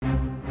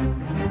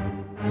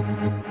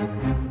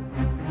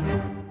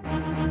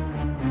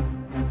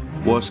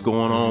What's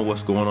going on?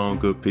 What's going on,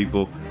 good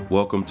people?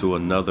 Welcome to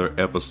another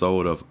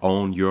episode of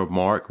On Your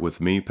Mark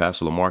with me,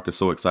 Pastor Lamarcus.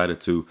 So excited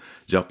to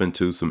jump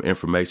into some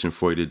information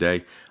for you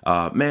today.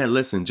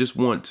 Listen, just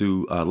want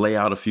to lay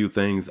out a few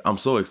things. I'm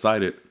so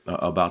excited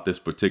about this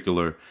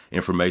particular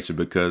information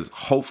because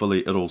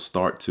hopefully it'll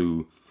start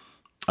to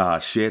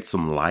shed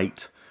some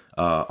light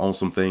on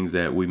some things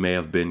that we may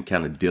have been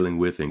kind of dealing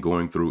with and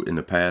going through in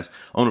the past.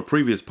 On a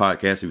previous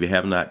podcast, if you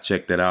have not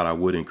checked that out, I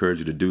would encourage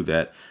you to do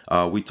that.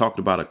 We talked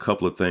about a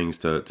couple of things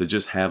to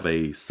just have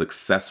a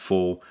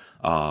successful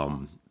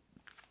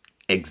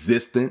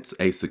existence,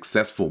 a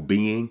successful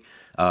being,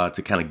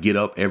 to kind of get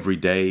up every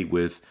day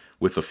with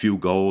a few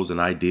goals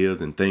and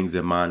ideas and things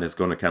in mind that's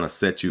going to kind of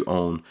set you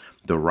on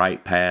the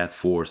right path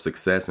for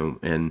success.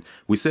 And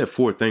we said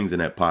 4 things in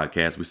that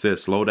podcast. We said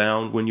slow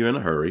down when you're in a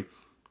hurry.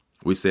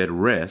 We said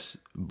rest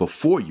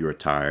before you're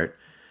tired.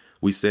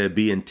 We said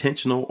be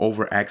intentional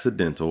over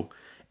accidental.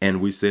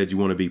 And we said you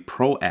want to be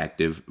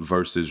proactive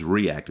versus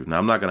reactive. Now,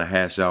 I'm not going to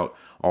hash out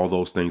all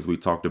those things we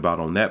talked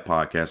about on that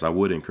podcast. I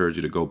would encourage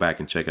you to go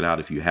back and check it out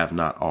if you have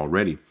not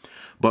already.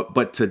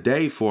 But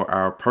today, for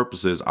our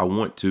purposes, I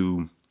want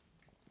to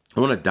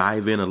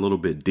dive in a little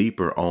bit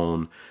deeper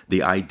on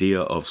the idea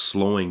of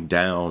slowing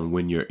down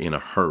when you're in a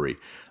hurry.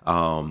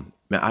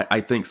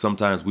 I think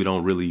sometimes we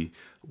don't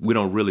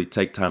really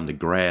take time to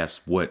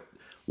grasp what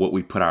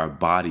we put our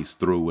bodies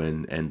through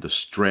and the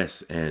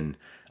stress and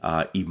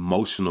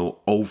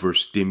emotional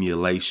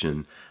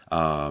overstimulation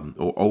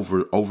or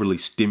overly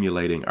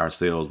stimulating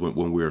ourselves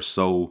when we're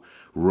so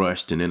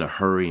rushed and in a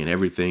hurry and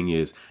everything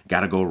is got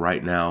to go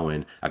right now.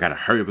 And I got to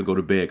hurry up and go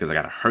to bed because I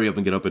got to hurry up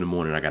and get up in the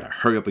morning. I got to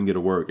hurry up and get to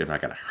work and I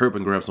got to hurry up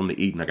and grab something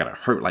to eat. And I got to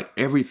hurry. Like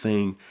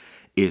everything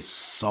is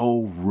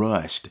so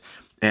rushed.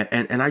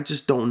 And I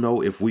just don't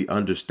know if we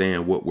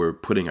understand what we're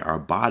putting our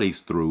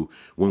bodies through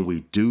when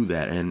we do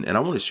that. And I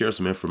want to share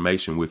some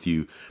information with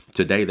you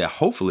today that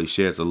hopefully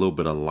sheds a little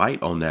bit of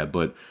light on that.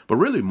 But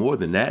really more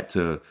than that,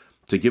 to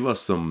give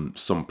us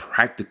some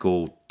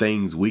practical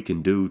things we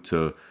can do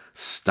to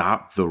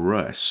stop the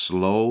rush,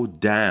 slow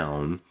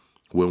down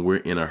when we're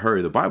in a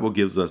hurry. The Bible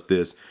gives us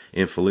this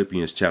in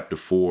Philippians chapter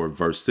 4,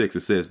 verse 6.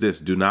 It says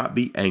this: do not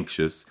be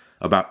anxious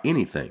about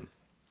anything,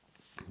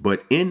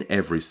 but in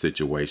every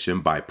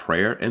situation, by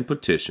prayer and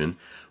petition,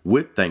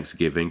 with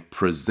thanksgiving,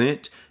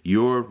 present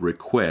your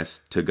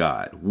requests to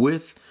God.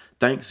 With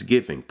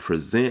thanksgiving,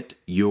 present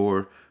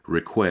your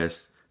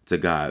requests to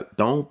God.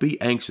 Don't be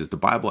anxious. The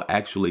Bible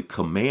actually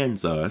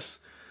commands us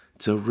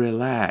to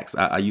relax.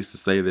 I used to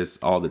say this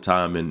all the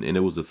time, and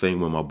it was a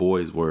thing when my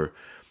boys were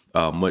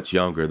much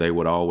younger. They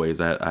would always,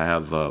 I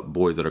have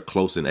boys that are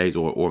close in age,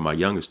 or my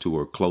youngest 2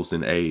 are close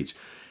in age.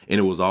 And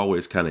it was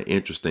always kind of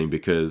interesting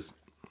because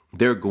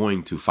they're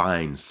going to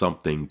find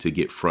something to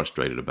get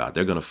frustrated about.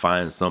 They're going to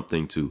find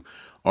something to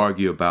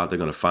argue about. They're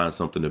going to find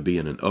something to be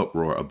in an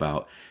uproar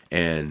about.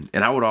 And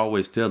I would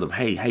always tell them,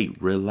 hey,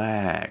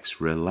 relax.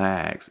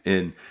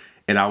 And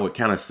I would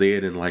kind of say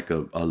it in like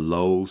a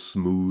low,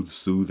 smooth,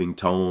 soothing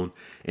tone.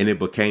 And it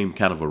became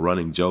kind of a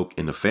running joke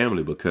in the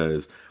family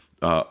because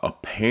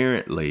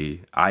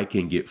apparently I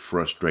can get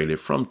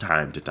frustrated from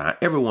time to time,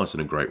 every once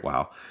in a great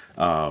while.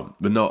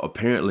 But no,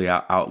 apparently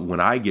when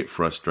I get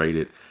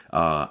frustrated,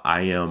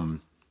 I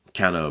am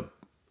kind of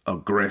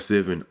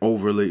aggressive and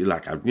overly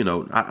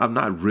I'm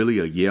not really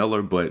a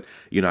yeller, but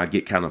I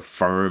get kind of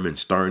firm and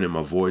stern in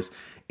my voice.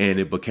 And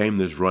it became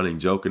this running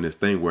joke and this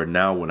thing where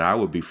now when I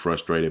would be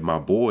frustrated, my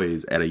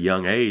boys at a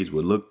young age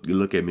would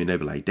look at me and they'd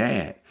be like,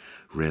 Dad,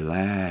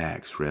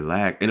 relax.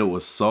 And it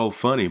was so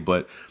funny,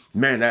 but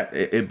man, that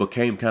it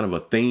became kind of a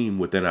theme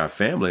within our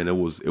family, and it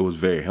was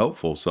very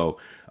helpful. So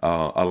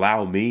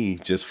allow me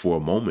just for a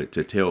moment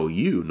to tell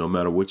you, no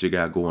matter what you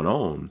got going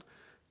on,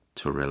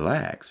 to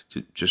relax.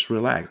 Just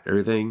relax.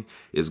 Everything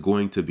is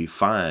going to be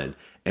fine.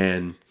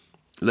 And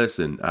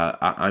listen,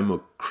 I'm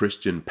a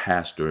Christian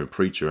pastor and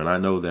preacher, and I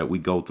know that we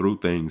go through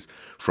things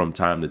from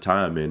time to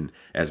time. And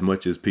as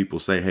much as people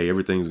say, hey,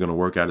 everything's going to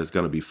work out, it's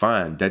going to be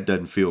fine, that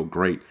doesn't feel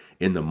great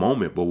in the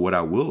moment. But what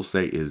I will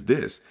say is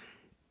this: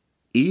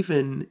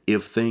 even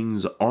if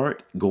things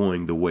aren't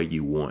going the way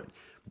you want,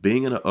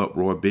 being in an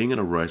uproar, being in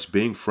a rush,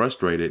 being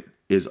frustrated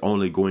is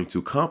only going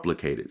to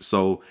complicate it.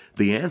 So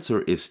the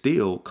answer is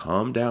still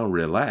calm down,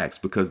 relax,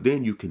 because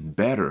then you can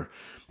better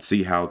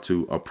see how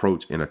to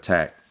approach and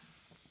attack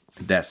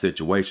that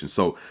situation.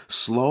 So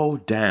slow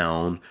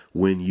down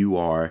when you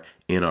are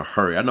in a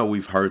hurry. I know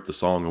we've heard the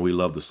song and we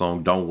love the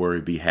song, Don't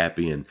Worry, Be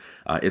Happy. And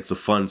it's a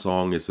fun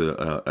song. It's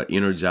a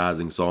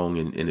energizing song,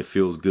 and it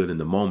feels good in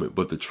the moment.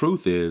 But the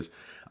truth is,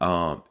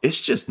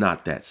 it's just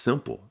not that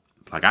simple.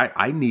 Like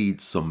I need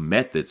some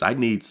methods. I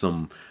need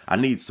some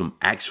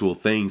actual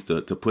things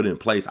to put in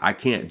place. I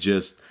can't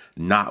just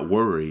not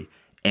worry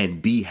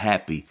and be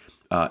happy.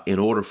 In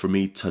order for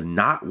me to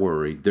not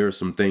worry, there are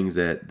some things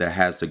that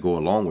has to go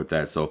along with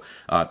that. So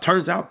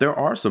turns out there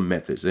are some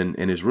methods, and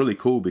it's really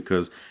cool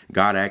because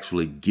God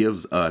actually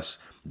gives us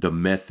the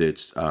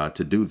methods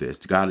to do this.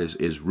 God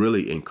is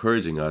really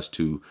encouraging us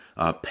to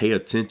pay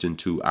attention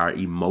to our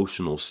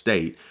emotional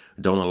state.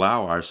 Don't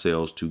allow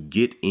ourselves to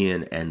get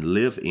in and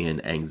live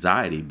in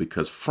anxiety,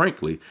 because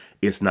frankly,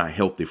 it's not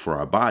healthy for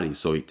our bodies.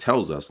 So he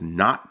tells us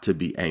not to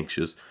be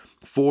anxious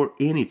for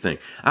anything.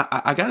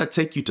 I got to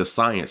take you to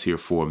science here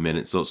for a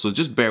minute. So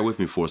just bear with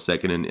me for a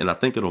second. And I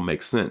think it'll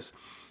make sense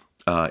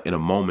in a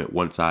moment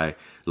once I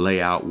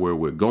lay out where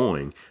we're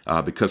going.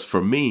 Because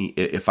for me,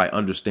 if I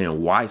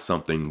understand why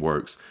something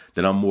works,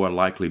 then I'm more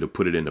likely to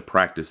put it into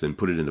practice and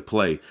put it into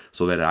play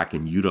so that I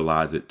can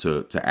utilize it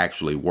to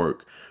actually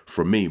work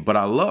for me. But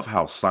I love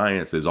how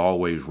science is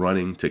always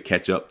running to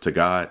catch up to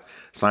God.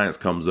 Science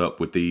comes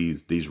up with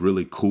these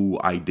really cool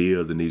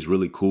ideas and these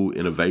really cool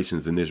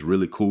innovations and this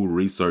really cool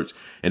research.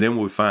 And then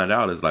what we find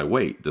out is like,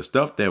 wait, the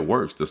stuff that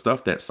works, the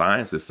stuff that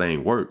science is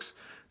saying works,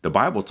 the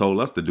Bible told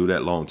us to do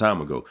that a long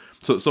time ago.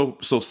 So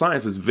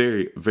science is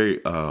very,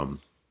 very,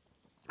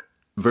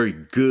 very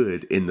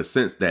good in the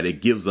sense that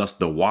it gives us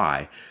the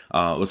why.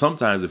 But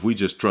sometimes if we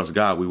just trust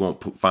God, we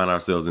won't find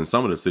ourselves in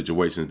some of the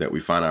situations that we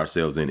find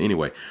ourselves in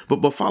anyway.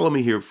 But follow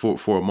me here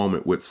for a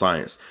moment with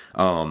science.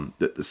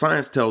 The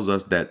science tells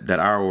us that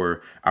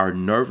our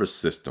nervous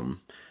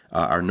system.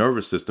 Our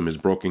nervous system is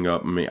broken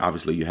up. I mean,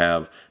 obviously you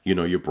have,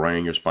 your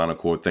brain, your spinal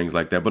cord, things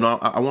like that. But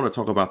I want to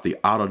talk about the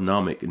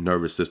autonomic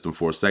nervous system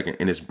for a second.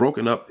 And it's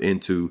broken up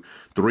into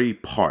 3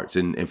 parts.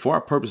 And for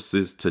our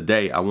purposes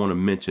today, I want to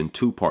mention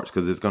 2 parts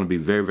because it's going to be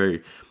very,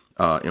 very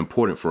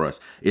important for us.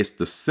 It's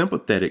the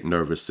sympathetic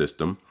nervous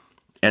system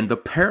and the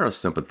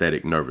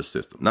parasympathetic nervous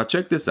system. Now,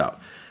 check this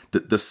out.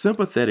 The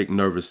sympathetic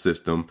nervous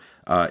system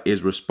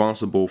is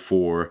responsible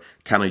for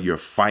kind of your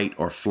fight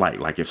or flight.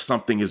 Like if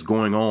something is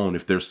going on,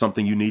 if there's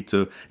something you need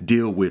to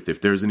deal with,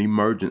 if there's an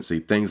emergency,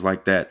 things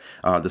like that.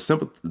 The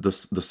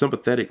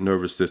sympathetic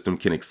nervous system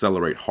can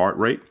accelerate heart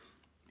rate.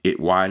 It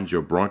widens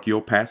your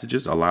bronchial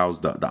passages,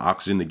 allows the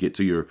oxygen to get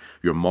to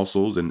your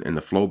muscles and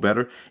the flow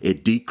better.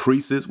 It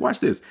decreases, watch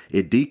this,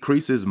 it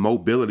decreases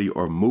mobility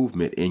or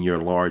movement in your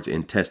large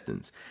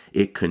intestines.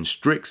 It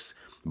constricts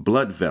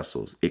blood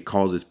vessels. It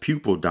causes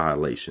pupil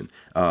dilation.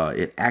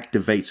 It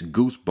activates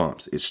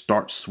goosebumps. It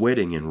starts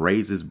sweating and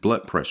raises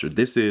blood pressure.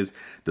 This is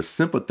the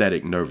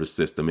sympathetic nervous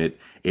system. It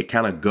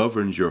kind of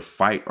governs your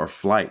fight or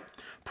flight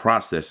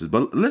processes.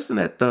 But listen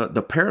at the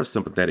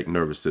parasympathetic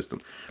nervous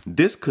system.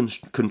 This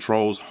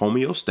controls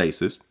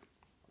homeostasis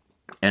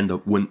and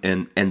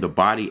the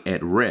body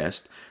at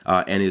rest,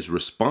 and is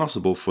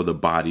responsible for the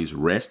body's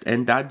rest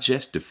and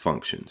digestive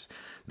functions.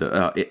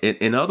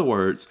 In other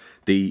words,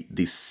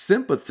 the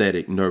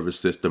sympathetic nervous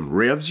system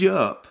revs you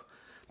up.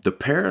 The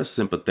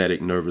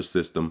parasympathetic nervous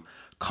system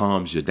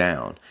calms you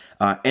down.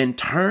 And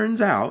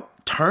turns out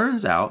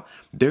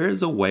there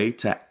is a way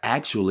to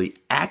actually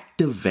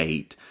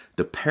activate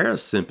the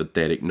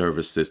parasympathetic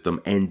nervous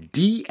system and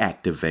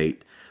deactivate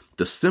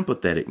the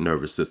sympathetic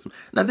nervous system.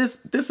 Now,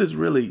 this is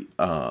really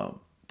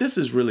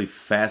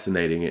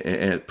fascinating,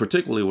 and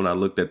particularly when I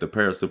looked at the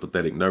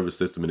parasympathetic nervous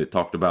system and it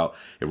talked about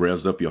it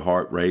revs up your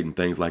heart rate and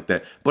things like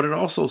that. But it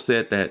also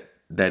said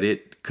that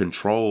it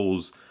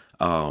controls,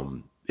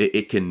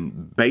 it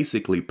can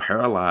basically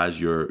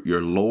paralyze your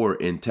lower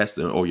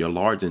intestine or your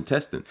large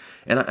intestine.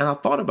 And I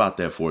thought about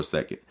that for a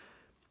second.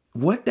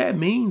 What that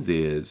means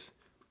is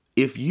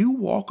if you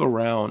walk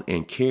around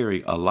and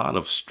carry a lot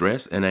of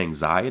stress and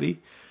anxiety,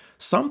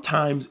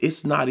 sometimes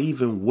it's not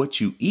even what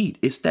you eat.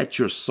 It's that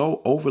you're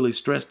so overly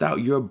stressed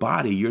out, your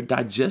body, your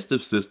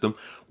digestive system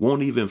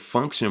won't even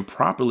function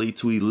properly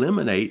to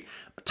eliminate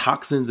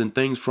toxins and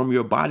things from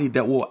your body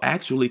that will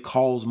actually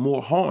cause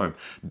more harm,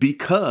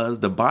 because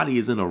the body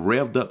is in a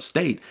revved up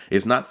state.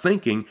 It's not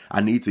thinking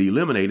I need to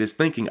eliminate, it's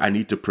thinking I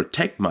need to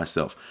protect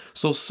myself.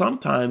 So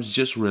sometimes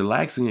just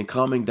relaxing and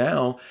calming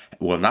down,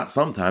 well, not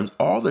sometimes,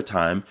 all the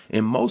time,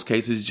 in most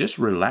cases, just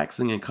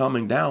relaxing and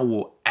calming down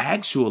will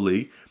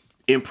actually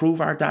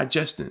improve our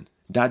digestion.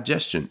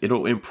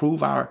 It'll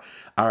improve our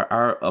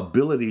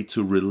ability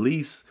to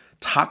release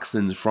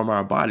toxins from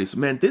our bodies.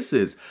 Man, this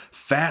is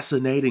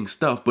fascinating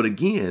stuff. But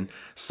again,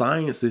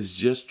 science is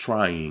just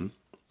trying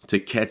to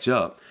catch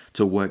up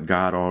to what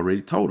God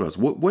already told us.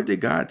 What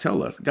did God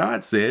tell us?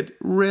 God said,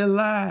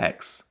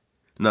 relax.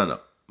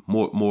 No.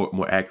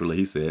 More accurately,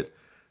 he said,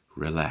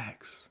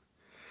 relax.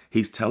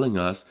 He's telling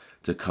us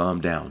to calm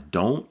down.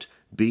 Don't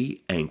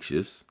be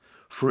anxious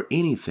for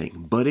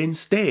anything, but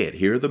instead,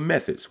 here are the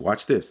methods.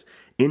 Watch this.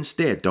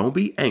 Instead, don't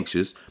be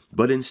anxious,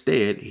 but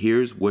instead,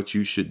 here's what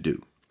you should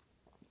do.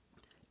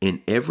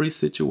 In every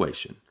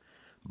situation,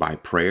 by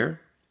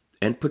prayer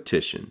and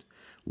petition,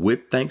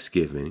 with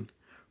thanksgiving,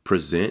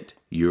 present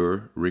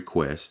your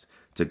request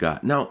to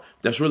God. Now,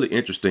 that's really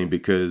interesting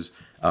because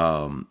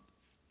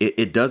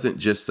it doesn't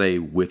just say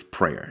with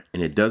prayer,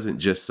 and it doesn't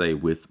just say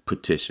with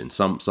petition.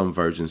 Some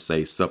versions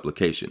say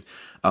supplication.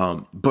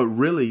 But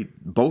really,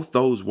 both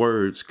those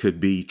words could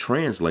be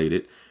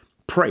translated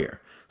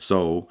prayer.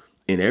 So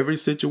in every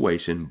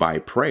situation, by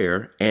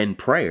prayer and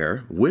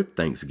prayer with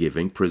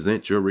thanksgiving,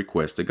 present your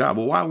request to God.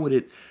 Well, why would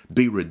it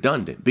be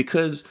redundant?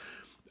 Because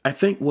I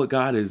think what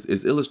God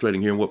is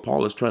illustrating here and what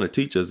Paul is trying to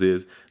teach us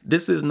is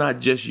this is not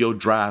just your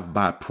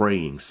drive-by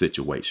praying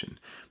situation.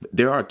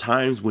 There are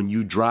times when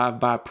you drive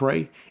by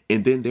pray,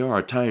 and then there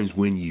are times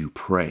when you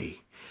pray.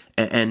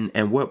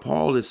 And what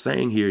Paul is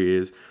saying here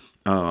is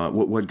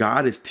what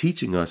God is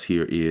teaching us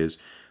here is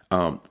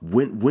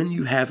when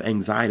you have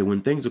anxiety, when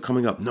things are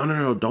coming up,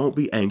 no, don't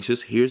be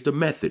anxious. Here's the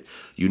method.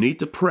 You need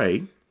to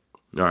pray.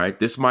 All right.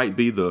 This might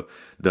be the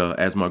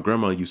as my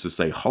grandma used to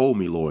say, hold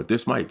me, Lord.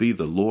 This might be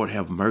the Lord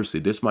have mercy.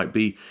 This might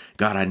be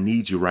God, I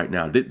need you right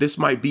now. This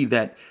might be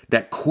that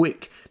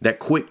quick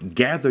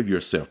gather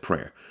yourself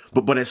prayer.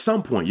 But at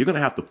some point, you're going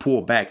to have to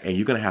pull back and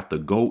you're going to have to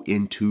go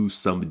into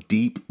some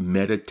deep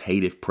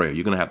meditative prayer.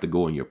 You're going to have to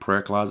go in your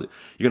prayer closet.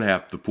 You're going to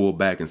have to pull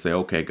back and say,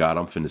 okay, God,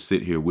 I'm finna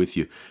sit here with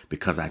you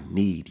because I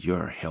need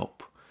your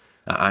help.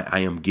 I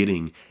am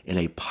getting in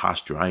a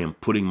posture. I am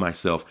putting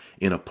myself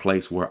in a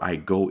place where I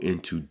go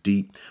into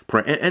deep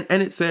prayer.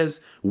 And it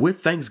says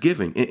with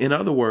thanksgiving. In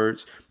other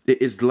words,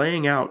 it's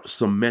laying out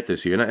some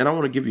methods here. And I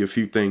want to give you a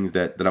few things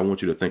that I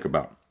want you to think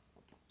about.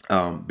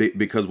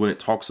 Because when it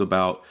talks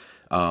about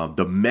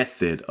the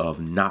method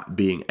of not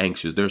being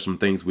anxious, there's some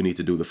things we need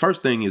to do. The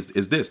first thing is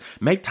this: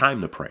 make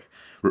time to pray.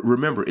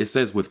 Remember, it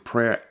says with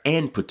prayer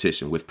and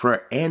petition, with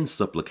prayer and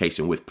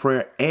supplication, with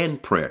prayer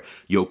and prayer.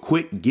 Your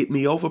quick get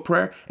me over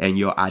prayer and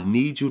your I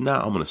need you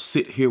now. I'm going to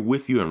sit here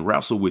with you and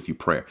wrestle with you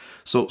prayer.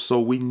 So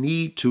we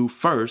need to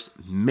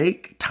first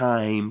make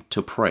time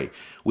to pray.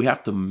 We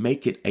have to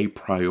make it a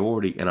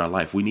priority in our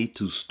life. We need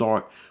to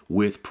start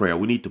with prayer.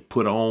 We need to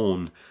put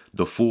on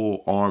the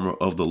full armor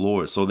of the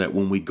Lord so that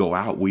when we go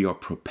out, we are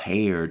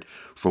prepared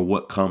for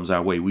what comes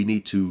our way. We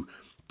need to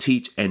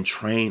teach and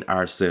train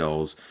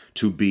ourselves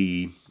to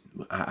be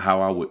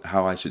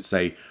how I should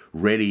say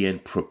ready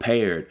and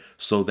prepared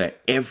so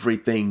that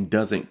everything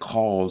doesn't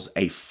cause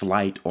a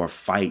flight or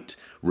fight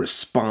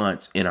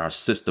response in our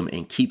system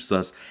and keeps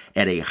us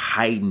at a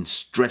heightened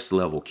stress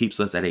level, keeps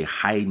us at a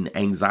heightened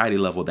anxiety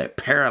level that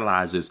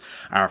paralyzes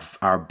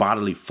our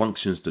bodily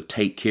functions to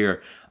take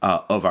care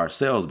of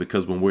ourselves.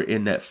 Because when we're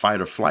in that fight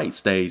or flight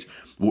stage,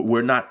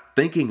 we're not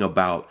thinking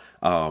about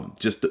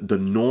just the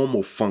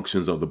normal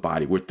functions of the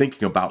body. We're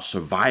thinking about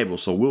survival.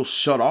 So we'll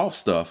shut off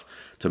stuff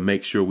to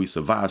make sure we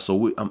survive.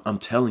 So I'm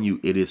telling you,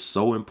 it is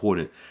so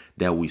important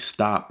that we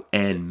stop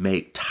and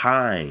make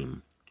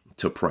time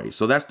to pray.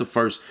 So that's the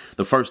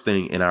first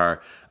thing in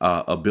our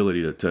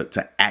ability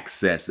to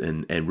access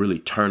and really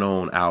turn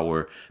on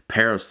our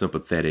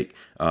parasympathetic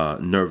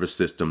nervous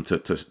system,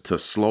 to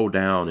slow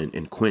down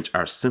and quench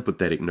our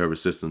sympathetic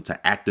nervous system,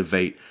 to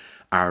activate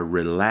our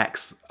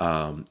relax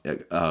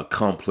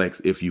complex,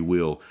 if you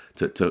will,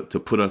 to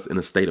put us in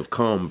a state of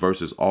calm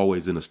versus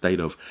always in a state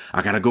of,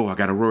 I gotta go, I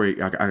gotta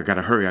worry, I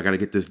gotta hurry, I gotta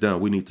get this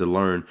done. We need to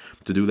learn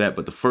to do that.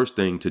 But the first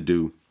thing to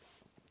do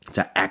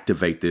to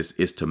activate this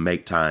is to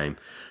make time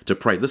to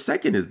pray. The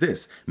second is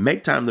this: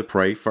 make time to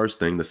pray. First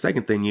thing. The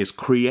second thing is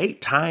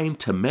create time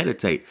to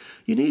meditate.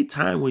 You need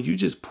time when you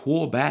just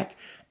pull back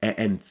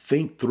and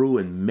think through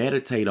and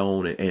meditate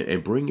on it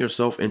and bring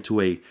yourself into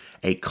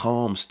a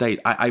calm state.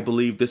 I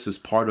believe this is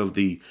part of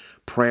the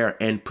prayer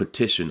and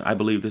petition. I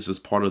believe this is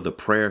part of the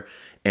prayer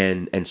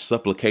and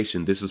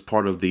supplication. This is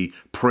part of the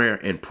prayer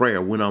and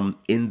prayer. When I'm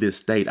in this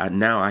state, I'm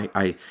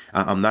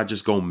not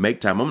just going to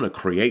make time. I'm going to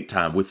create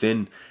time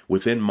within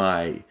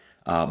my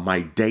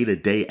my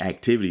day-to-day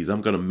activities.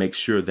 I'm going to make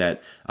sure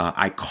that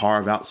I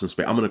carve out some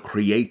space. I'm going to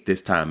create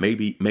this time.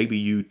 Maybe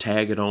you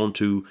tag it on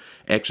to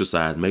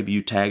exercise. Maybe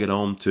you tag it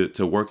on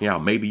to working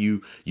out. Maybe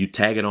you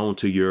tag it on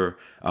to your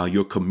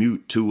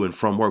commute to and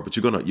from work. But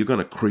you're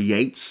gonna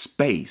create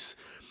space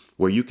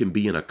where you can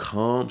be in a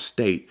calm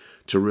state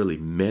to really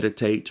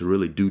meditate, to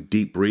really do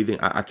deep breathing.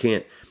 I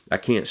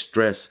can't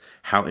stress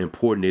how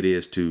important it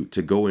is to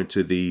go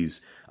into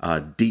these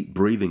deep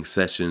breathing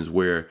sessions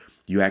where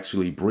you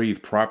actually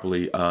breathe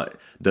properly.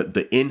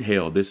 The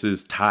inhale, this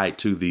is tied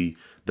to the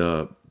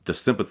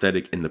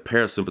sympathetic and the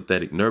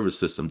parasympathetic nervous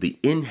system. The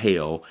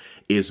inhale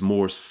is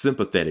more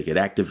sympathetic. It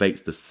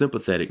activates the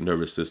sympathetic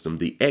nervous system.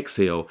 The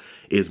exhale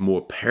is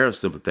more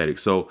parasympathetic.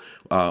 So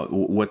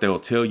what they'll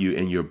tell you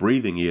in your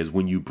breathing is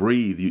when you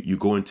breathe, you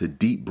go into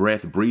deep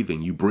breath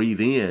breathing. You breathe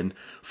in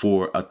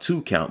for a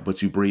 2 count,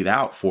 but you breathe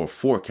out for a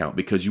 4 count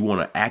because you want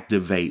to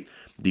activate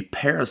the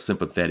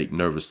parasympathetic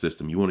nervous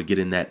system. You want to get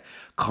in that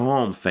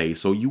calm phase.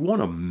 So you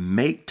want to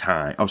make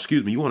time,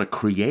 you want to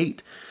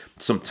create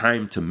some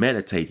time to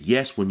meditate.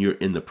 Yes, when you're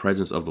in the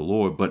presence of the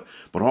Lord, but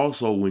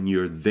also when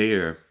you're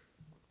there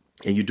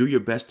and you do your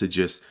best to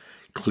just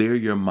clear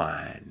your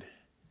mind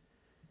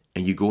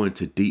and you go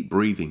into deep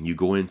breathing, you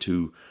go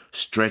into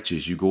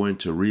stretches, you go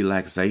into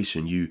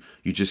relaxation, you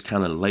just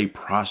kind of lay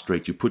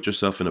prostrate, you put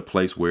yourself in a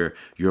place where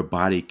your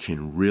body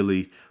can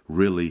really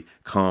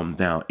calm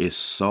down. It's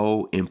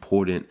so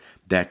important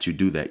that you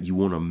do that. You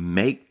want to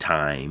make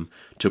time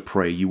to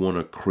pray. You want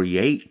to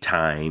create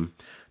time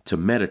to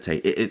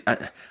meditate.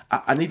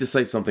 I need to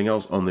say something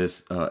else on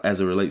this as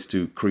it relates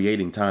to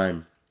creating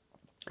time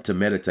to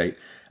meditate.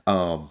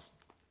 I'm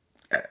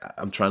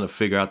trying to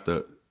figure out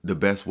the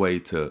best way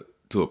to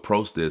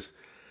approach this.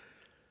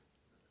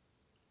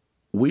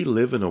 we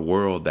live in a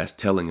world that's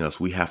telling us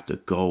we have to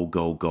go,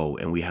 go, go,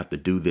 and we have to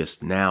do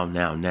this now,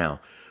 now, now.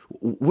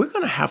 We're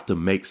going to have to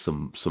make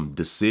some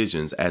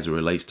decisions as it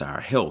relates to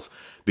our health,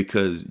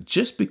 because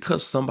just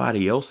because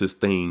somebody else's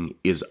thing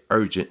is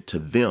urgent to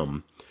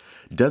them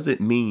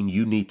doesn't mean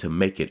you need to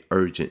make it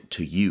urgent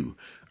to you.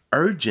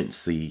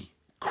 Urgency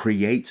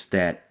creates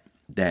that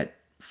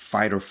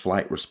fight or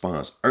flight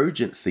response.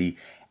 Urgency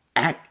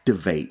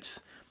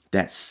activates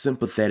that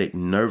sympathetic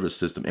nervous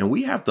system. And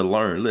we have to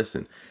learn,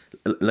 listen,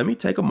 let me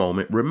take a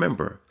moment.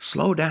 Remember,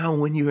 slow down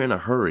when you're in a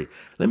hurry.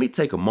 Let me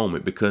take a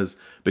moment because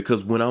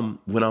when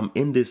I'm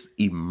in this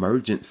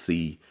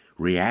emergency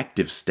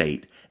reactive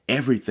state,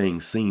 everything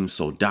seems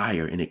so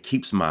dire, and it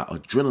keeps my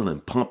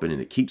adrenaline pumping,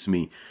 and it keeps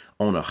me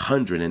on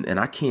 100, and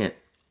I can't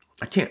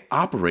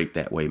operate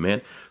that way,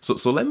 man.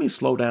 So let me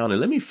slow down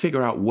and let me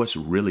figure out what's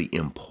really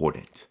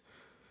important.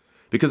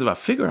 Because if I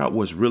figure out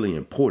what's really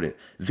important,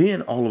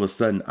 then all of a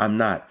sudden I'm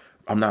not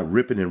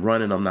ripping and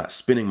running. I'm not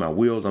spinning my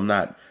wheels. I'm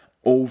not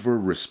over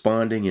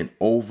responding and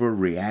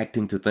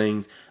overreacting to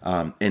things.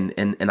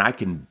 And I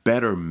can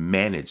better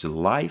manage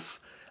life.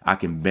 I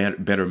can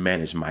better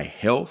manage my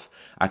health.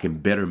 I can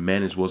better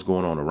manage what's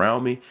going on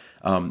around me.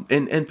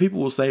 And people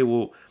will say,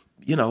 well,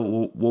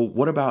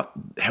 what about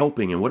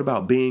helping, and what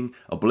about being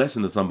a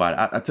blessing to somebody?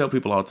 I tell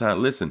people all the time,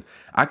 listen,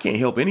 I can't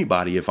help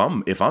anybody if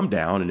I'm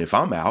down and if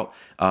I'm out.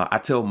 I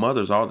tell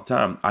mothers all the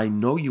time, I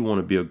know you want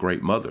to be a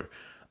great mother.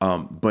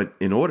 But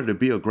in order to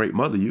be a great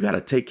mother, you got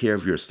to take care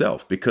of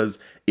yourself, because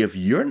if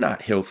you're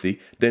not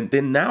healthy, then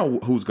now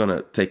who's going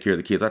to take care of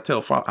the kids? I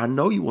tell father, I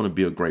know you want to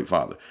be a great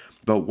father,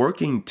 but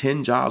working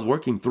 10 jobs,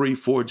 working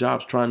 3-4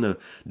 jobs, trying to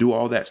do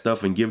all that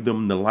stuff and give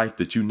them the life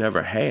that you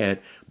never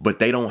had, but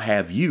they don't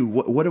have you.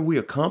 What are we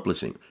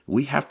accomplishing?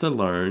 We have to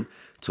learn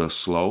to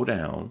slow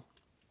down,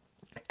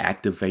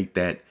 activate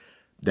that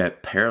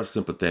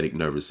parasympathetic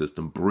nervous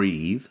system,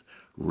 breathe,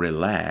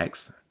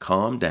 relax,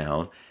 calm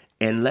down,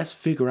 and let's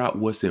figure out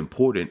what's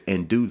important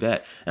and do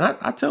that. And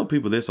I tell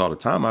people this all the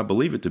time. I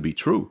believe it to be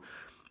true.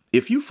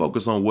 If you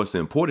focus on what's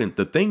important,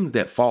 the things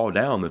that fall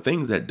down, the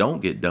things that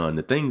don't get done,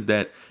 the things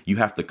that you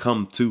have to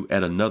come to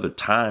at another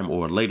time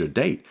or a later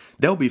date,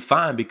 they'll be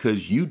fine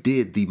because you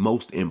did the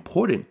most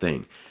important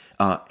thing.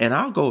 And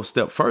I'll go a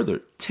step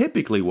further.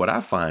 Typically what I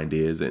find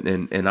is,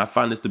 and I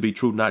find this to be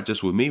true not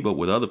just with me, but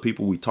with other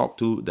people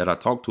that I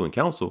talk to in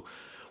counsel,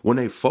 when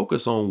they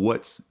focus on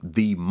what's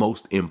the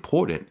most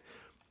important,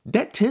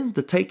 that tends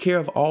to take care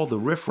of all the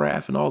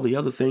riffraff and all the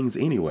other things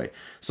anyway.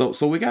 So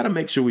we got to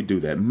make sure we do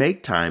that.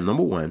 Make time.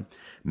 Number one,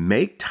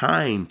 make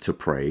time to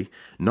pray.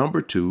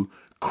 Number two,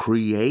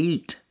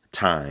 create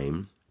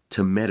time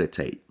to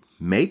meditate.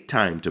 Make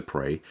time to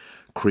pray.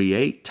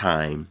 Create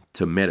time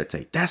to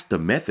meditate. That's the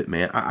method,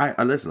 man.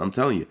 I listen, I'm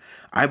telling you,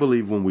 I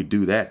believe when we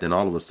do that, then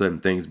all of a sudden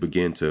things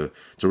begin to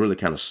really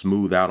kind of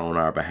smooth out on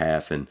our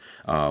behalf. And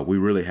we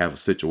really have a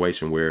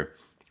situation where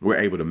we're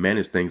able to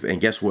manage things.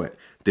 And guess what?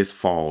 This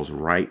falls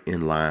right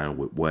in line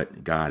with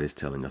what God is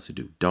telling us to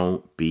do.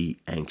 Don't be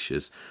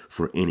anxious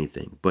for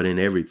anything, but in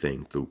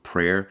everything through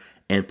prayer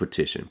and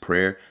petition,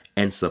 prayer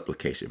and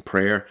supplication,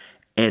 prayer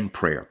and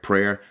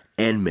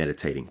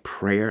meditating,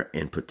 prayer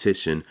and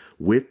petition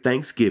with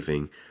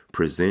thanksgiving.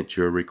 Present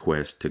your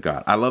request to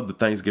God. I love the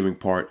Thanksgiving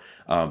part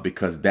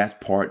because that's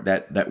part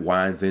that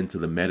winds into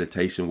the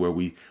meditation where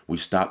we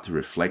stop to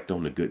reflect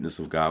on the goodness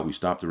of God. We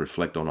stop to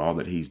reflect on all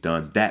that he's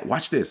done.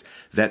 Watch this.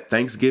 That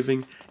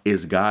Thanksgiving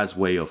is God's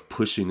way of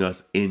pushing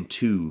us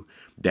into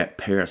that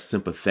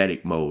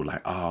parasympathetic mode.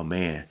 Like, oh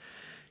man,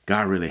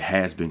 God really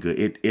has been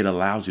good. It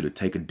allows you to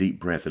take a deep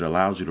breath. It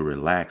allows you to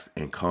relax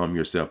and calm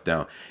yourself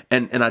down.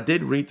 And I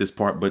didn't read this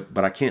part,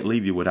 but I can't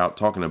leave you without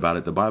talking about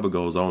it. The Bible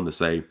goes on to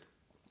say,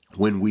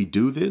 when we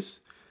do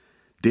this,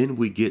 then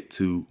we get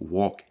to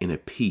walk in a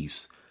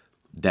peace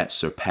that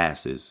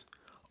surpasses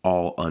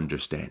all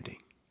understanding.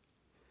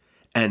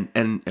 And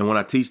when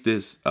I teach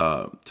this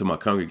to my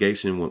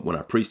congregation, when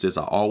I preach this,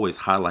 I always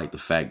highlight the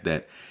fact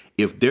that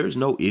if there's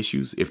no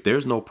issues, if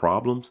there's no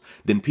problems,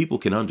 then people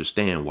can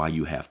understand why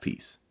you have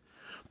peace.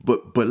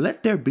 But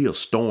let there be a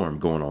storm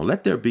going on.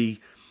 Let there be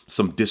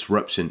some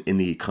disruption in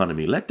the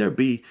economy. Let there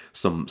be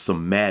some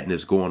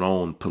madness going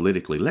on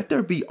politically. Let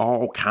there be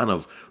all kind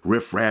of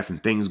riffraff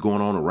and things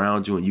going on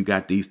around you, and you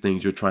got these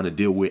things you're trying to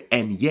deal with,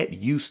 and yet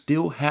you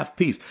still have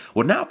peace.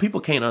 Well, now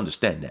people can't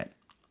understand that.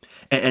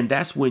 And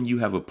that's when you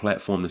have a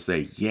platform to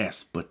say,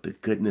 yes, but the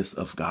goodness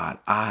of God,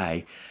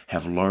 I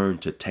have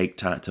learned to take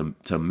time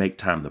to make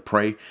time to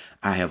pray.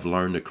 I have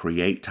learned to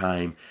create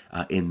time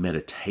in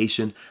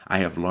meditation. I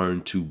have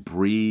learned to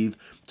breathe,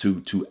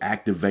 to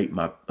activate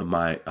my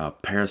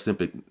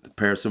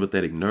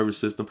parasympathetic nervous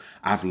system.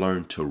 I've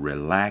learned to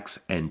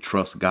relax and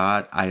trust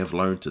God. I have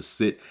learned to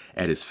sit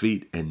at his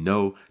feet and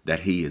know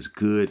that he is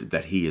good,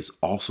 that he is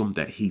awesome,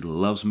 that he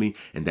loves me,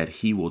 and that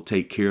he will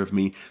take care of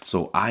me.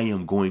 So I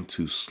am going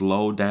to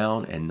slow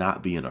down and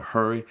not be in a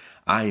hurry.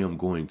 I am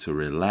going to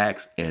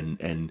relax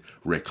and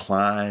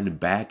recline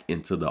back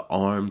into the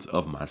arms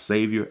of my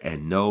Savior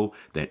and know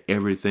that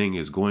everything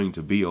is going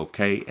to be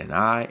okay. And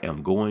I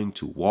am going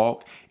to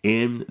walk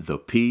in the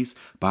peace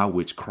by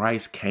which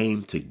Christ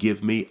came to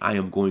give me. I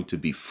am going to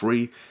be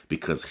free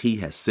because he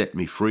has set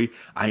me free.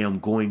 I am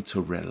going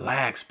to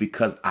relax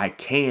because I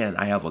can.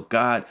 I have a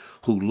God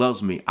who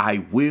loves me.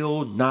 I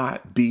will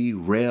not be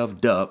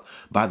revved up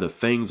by the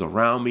things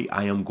around me.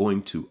 I am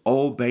going to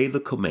obey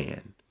the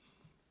command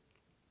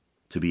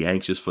to be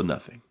anxious for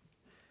nothing.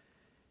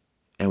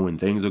 And when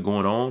things are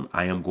going on,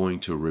 I am going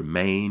to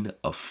remain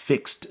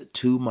affixed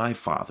to my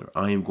Father.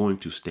 I am going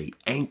to stay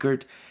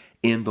anchored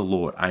in the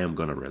Lord. I am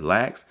going to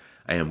relax.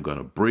 I am going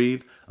to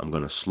breathe. I'm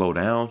going to slow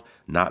down,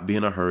 not be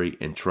in a hurry,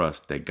 and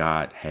trust that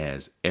God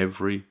has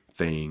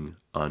everything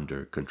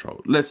under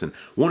control. Listen,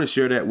 want to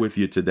share that with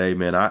you today,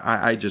 man.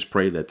 I just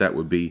pray that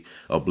would be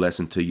a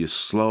blessing to you.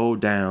 Slow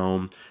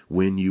down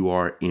when you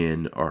are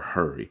in a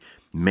hurry.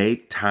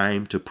 Make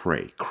time to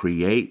pray.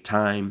 Create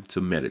time to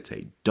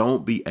meditate.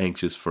 Don't be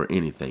anxious for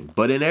anything,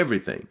 but in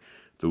everything,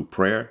 through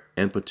prayer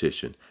and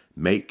petition,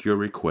 make your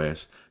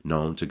requests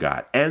known to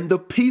God. And the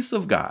peace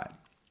of God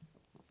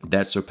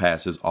that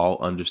surpasses all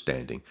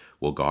understanding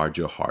will guard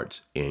your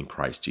hearts in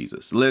Christ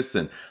Jesus.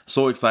 Listen,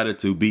 so excited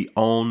to be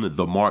on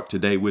the mark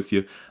today with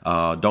you.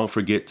 Don't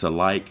forget to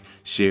like,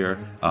 share,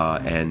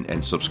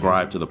 and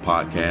subscribe to the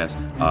podcast.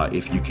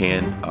 If you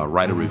can,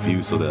 write a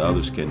review so that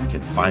others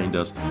can find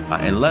us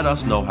and let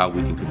us know how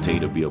we can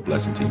continue to be a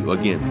blessing to you.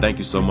 Again, thank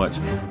you so much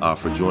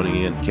for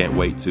joining in. Can't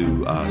wait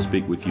to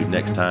speak with you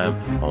next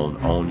time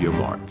on Your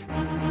Mark.